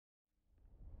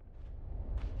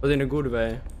But in a good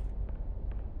way.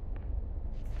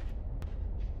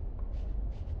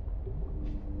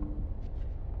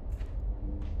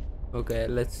 Okay,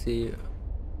 let's see.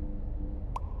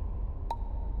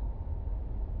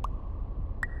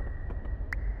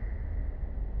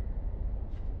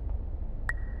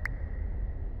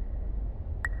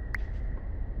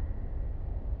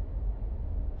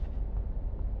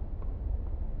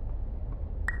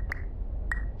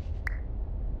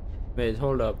 Wait,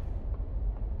 hold up.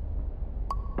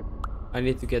 I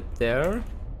need to get there.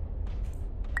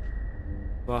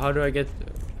 Well, how do I get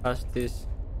past this?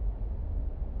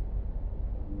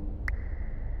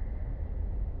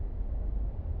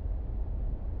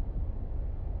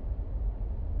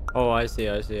 Oh, I see.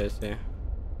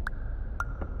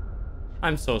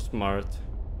 I'm so smart.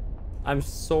 I'm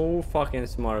so fucking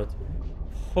smart.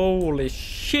 Holy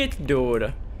shit,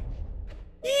 dude.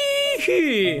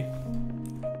 Yee-hee.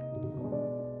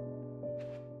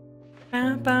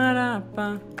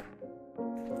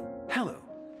 Hello,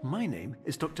 my name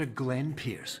is Dr. Glenn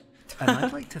Pierce, and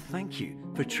I'd like to thank you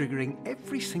for triggering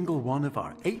every single one of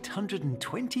our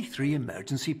 823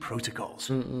 emergency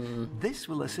protocols. This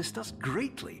will assist us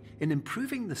greatly in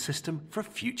improving the system for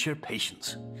future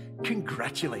patients.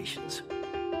 Congratulations.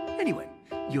 Anyway,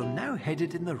 you're now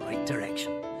headed in the right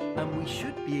direction, and we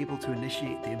should be able to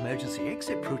initiate the emergency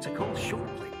exit protocol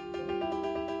shortly.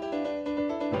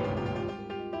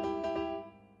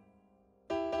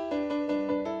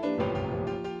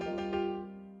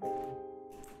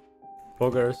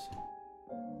 Buggers.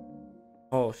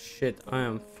 Oh shit, I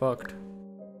am fucked.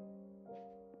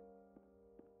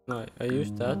 No, I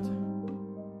used that.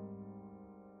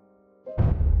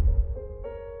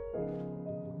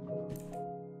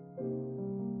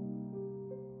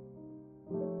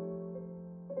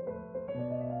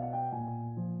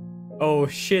 Oh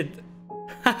shit.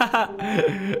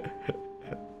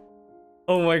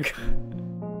 Oh my god.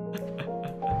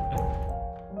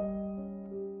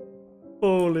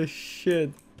 Holy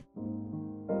shit.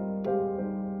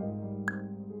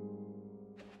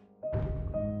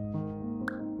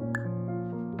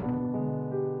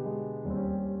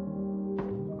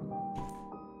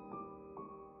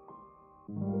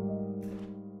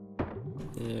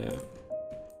 Yeah.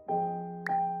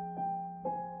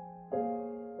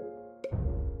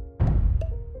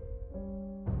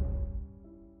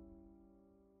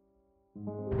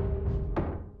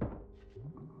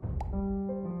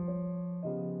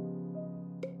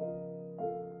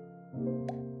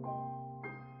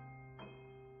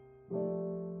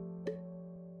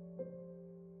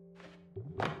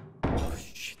 Oh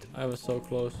shit, I was so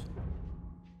close.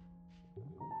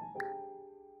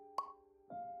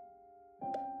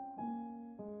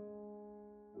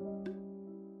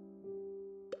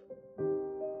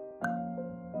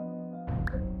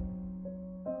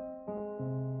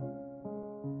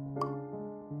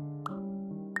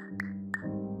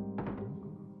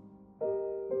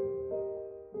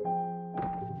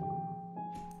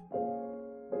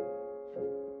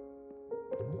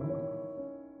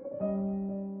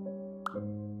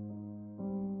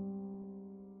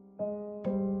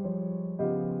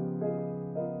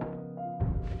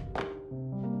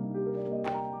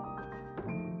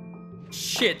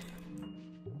 Shit.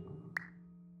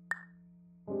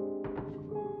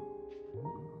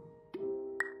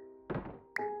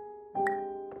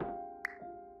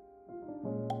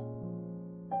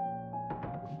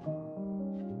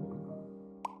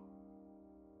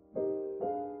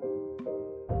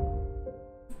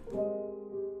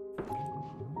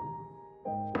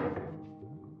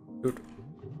 Dude.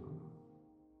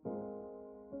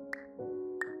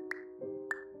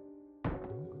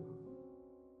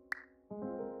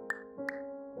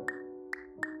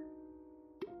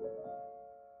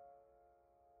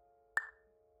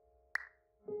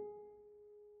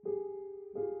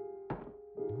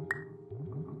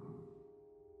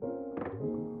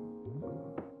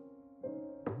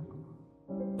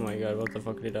 Oh my god, what the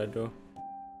fuck did I do?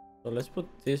 So let's put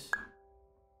this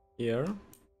here.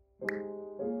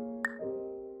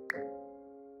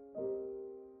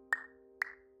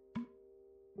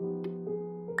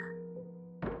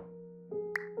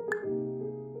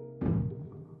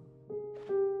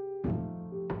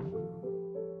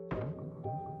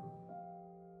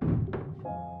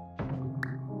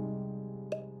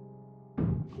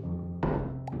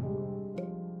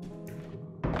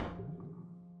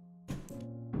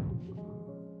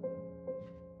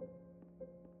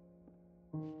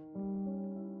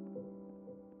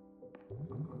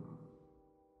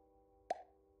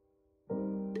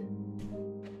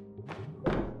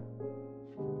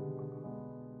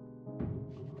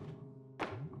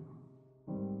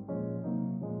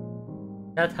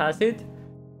 That has it.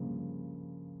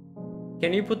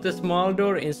 Can you put the small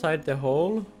door inside the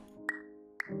hole?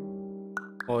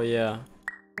 Oh yeah.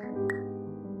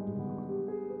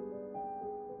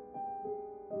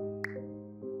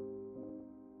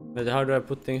 But how do I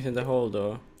put things in the hole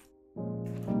though?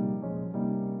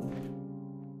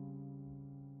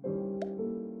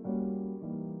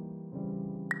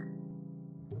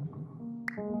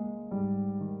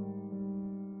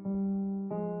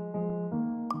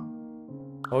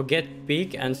 Oh, get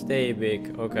big and stay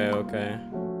big. Okay, okay.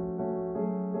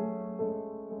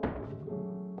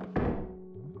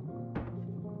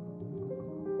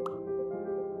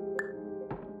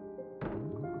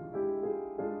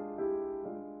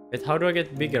 Wait, how do I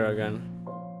get bigger again?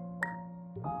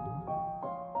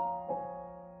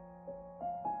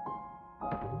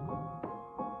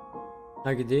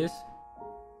 Like this?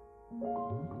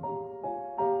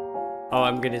 Oh,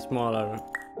 I'm getting smaller.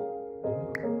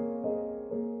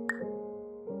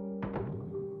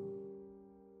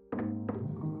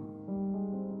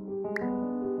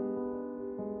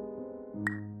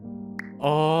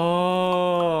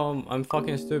 Oh, I'm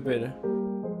fucking stupid.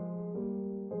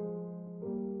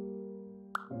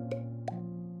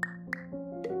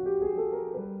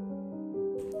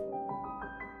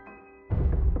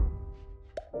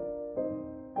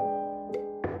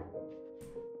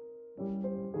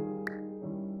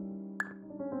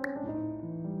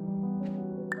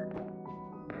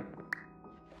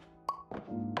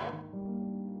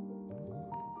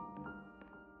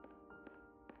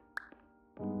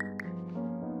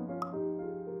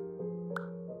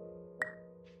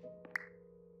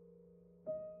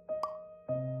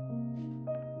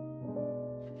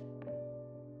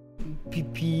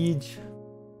 Peach.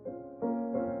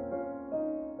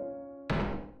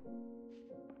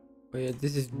 Oh yeah,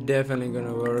 this is definitely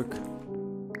gonna work.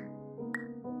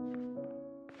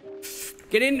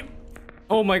 Get in!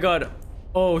 Oh my god.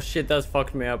 Oh shit, that's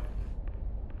fucked me up.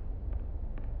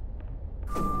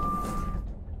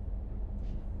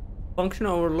 Function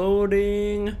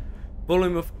overloading.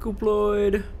 Volume of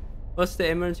couploid. What's the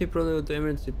emergency protocol to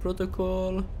emergency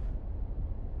protocol?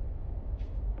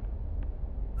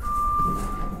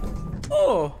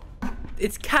 Oh!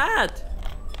 It's cat!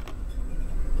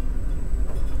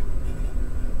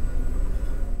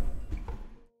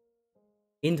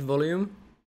 Int volume.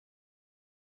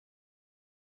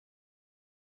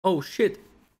 Oh shit.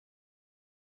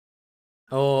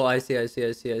 Oh, I see.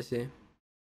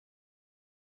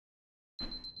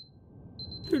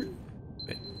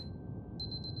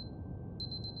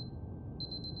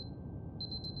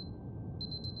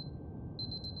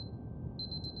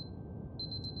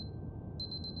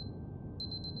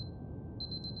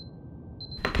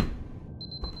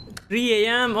 3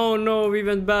 AM? Oh no, we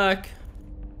went back.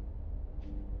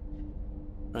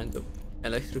 Trying to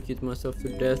electrocute myself to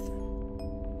death.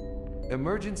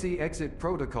 Emergency exit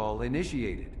protocol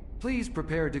initiated. Please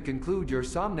prepare to conclude your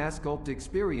Somnasculpt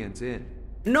experience in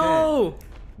No!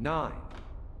 10, 9,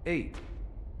 8.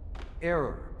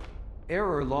 Error.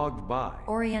 Error logged by.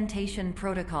 Orientation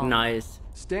protocol. Nice.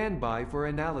 Stand by for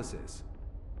analysis.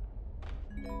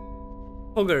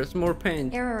 Ogres, more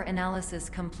paint. Error analysis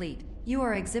complete. You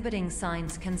are exhibiting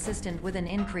signs consistent with an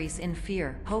increase in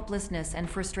fear, hopelessness, and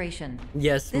frustration.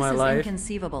 Yes, this my is life.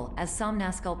 Inconceivable, as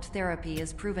Somnasculpt therapy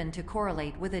is proven to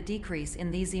correlate with a decrease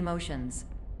in these emotions.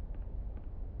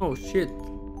 Oh shit.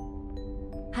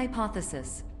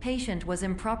 Hypothesis. Patient was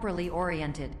improperly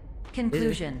oriented.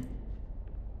 Conclusion.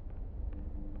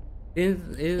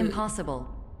 Impossible.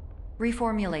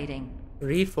 Reformulating.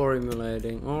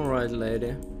 Reformulating. Alright,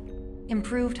 lady.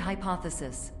 Improved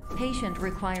hypothesis. Patient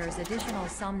requires additional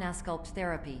Somnasculpt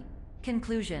therapy.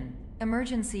 Conclusion.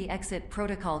 Emergency exit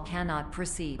protocol cannot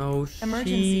proceed. Oh shit.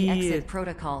 Emergency exit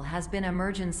protocol has been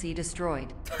emergency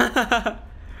destroyed.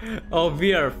 Oh,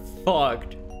 we are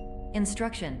fucked.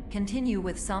 Instruction. Continue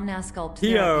with Somnasculpt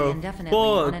We are therapy indefinitely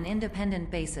on fucked. an independent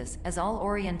basis, as all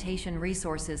orientation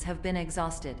resources have been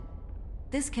exhausted.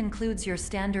 This concludes your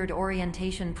standard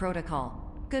orientation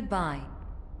protocol. Goodbye.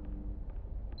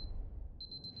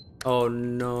 Oh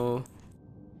no.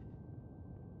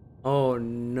 Oh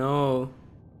no.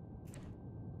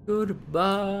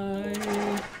 Goodbye.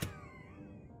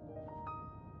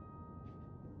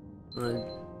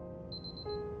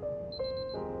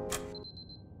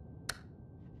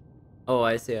 Oh,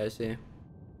 I see.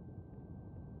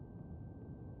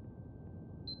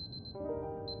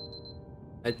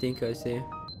 I think I see.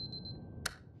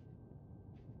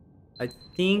 I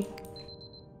think.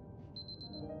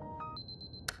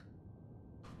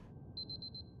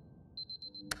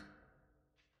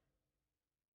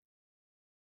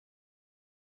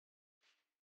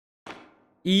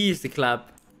 Easy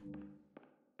clap.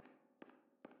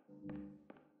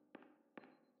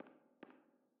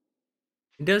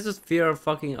 There's this fear of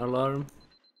fucking alarm.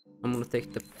 I'm gonna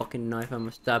take the fucking knife. I'm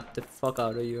gonna stab the fuck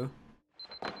out of you.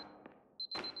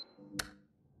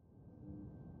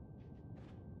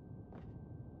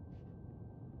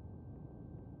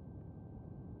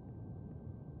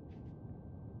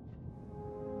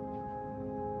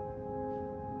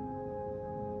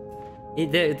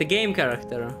 The game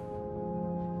character.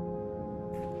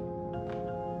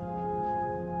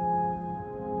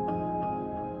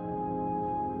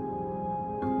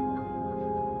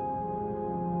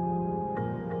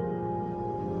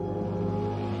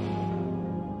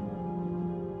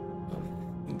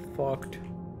 I'm fucked.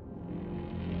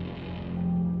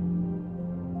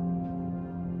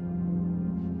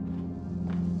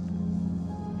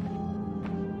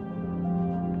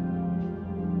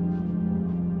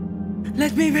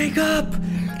 Let me wake up!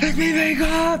 Let me wake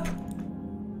up!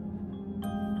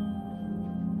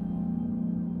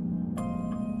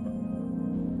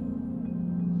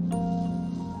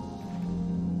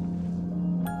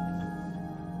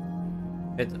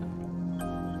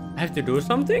 I have to do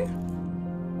something?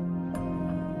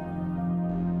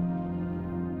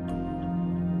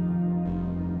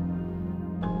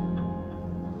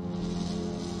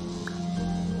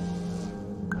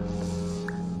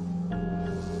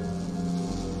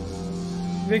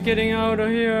 We're getting out of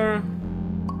here.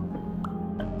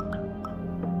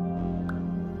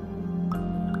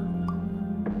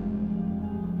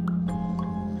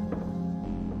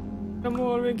 Come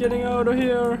on, we're getting out of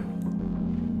here.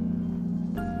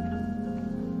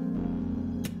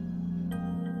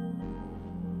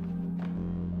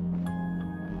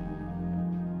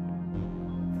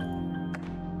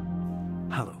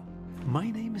 Hello,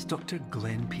 my name is Dr.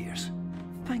 Glenn Pierce.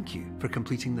 Thank you for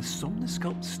completing the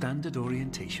Somnosculpt Standard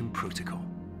Orientation Protocol.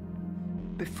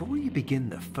 Before you begin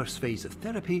the first phase of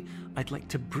therapy, I'd like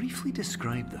to briefly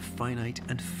describe the finite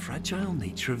and fragile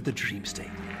nature of the dream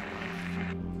state.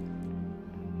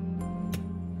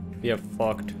 We are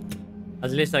fucked.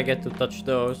 At least I get to touch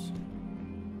those.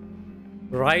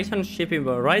 Rice and shipping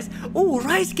bar. Rice. Oh,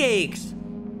 rice cakes!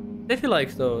 Definitely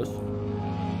likes those.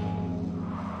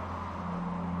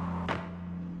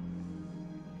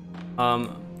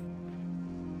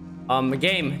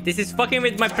 Game, this is fucking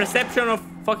with my perception of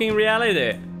fucking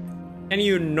reality. Can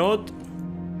you not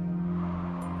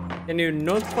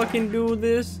fucking do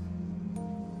this?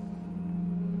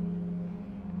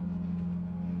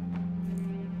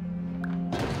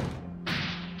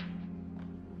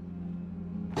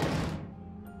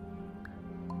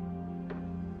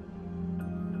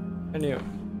 Can you?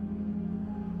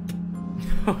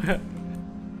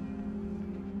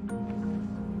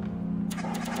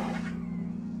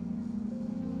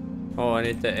 Oh, I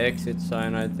need the exit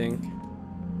sign, I think.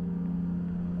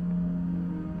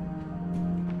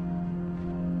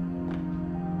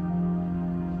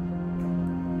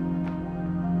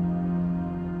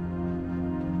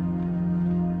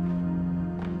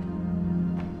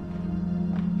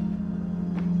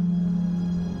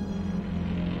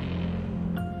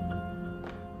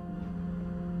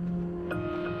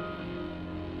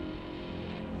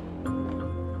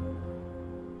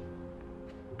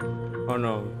 Oh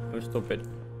no, I'm stupid.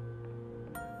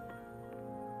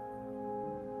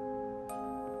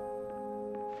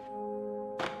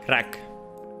 Crack.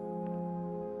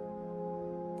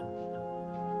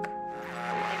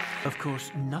 Of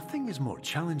course, nothing is more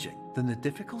challenging than the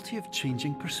difficulty of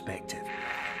changing perspective,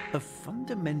 of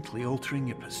fundamentally altering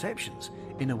your perceptions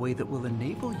in a way that will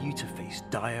enable you to face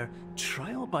dire,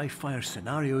 trial-by-fire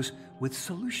scenarios with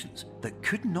solutions that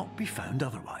could not be found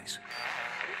otherwise.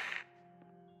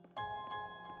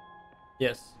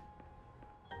 Yes.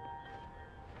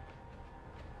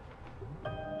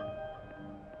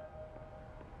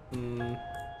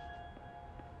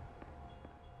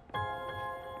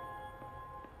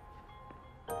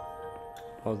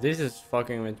 Oh, this is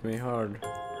fucking with me hard.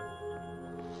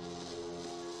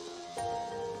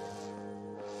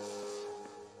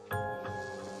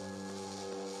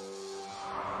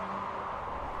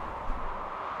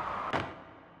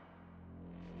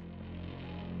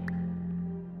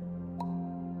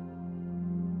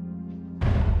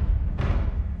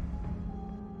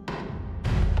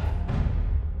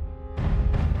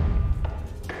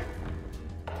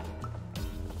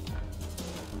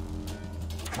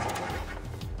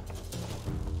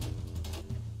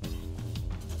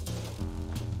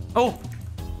 Oh!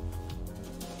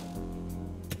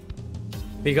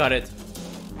 We got it.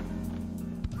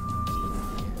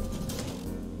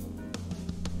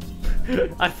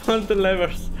 I found the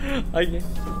levers.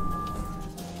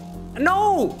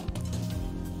 No!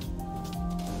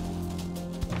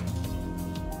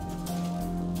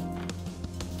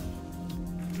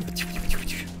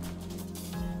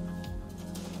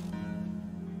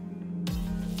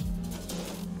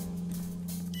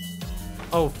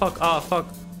 Oh fuck, ah fuck.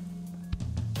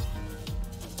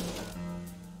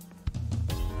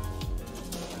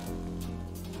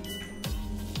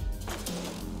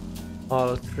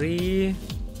 All three.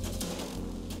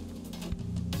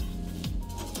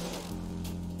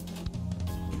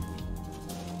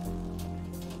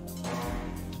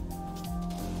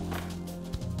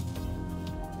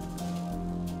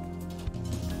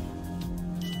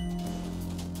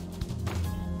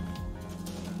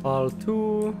 All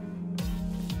two.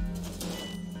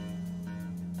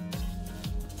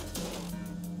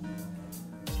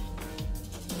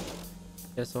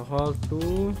 Yeah, so all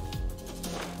two.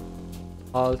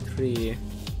 All three.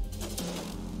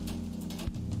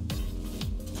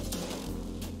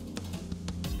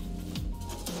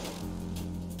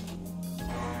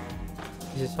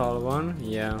 This is all one,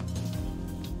 yeah.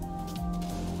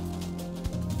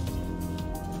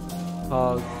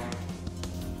 All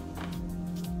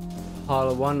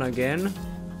one again.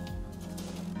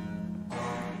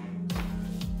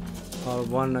 All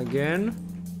one again.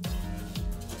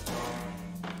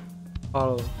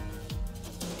 All.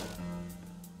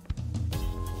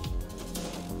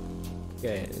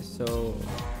 Okay, so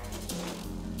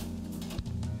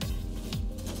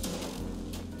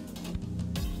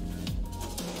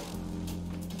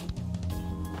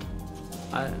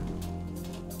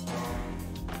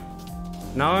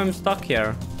now I'm stuck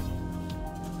here.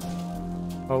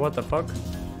 Oh, what the fuck?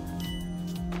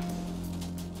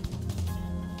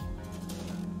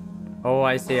 Oh,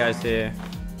 I see, I see.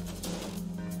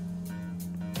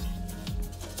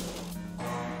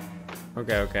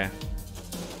 Okay, okay.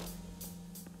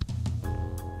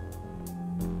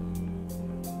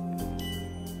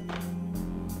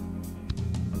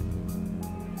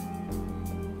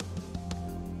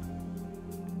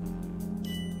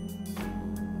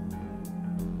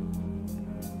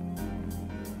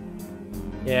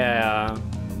 Yeah,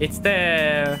 it's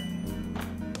the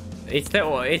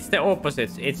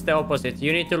opposite. It's the opposite.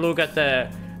 You need to look at the.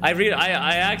 I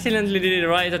accidentally did it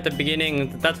right at the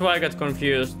beginning. That's why I got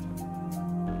confused.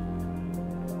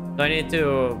 So I need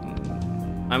to.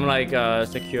 I'm like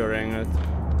securing it.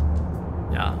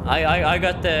 Yeah, I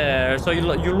got the. So you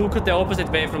look at the opposite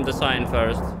way from the sign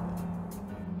first.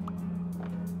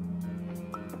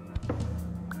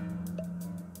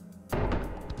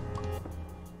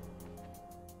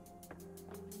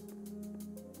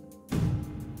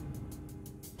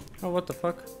 Oh, what the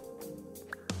fuck?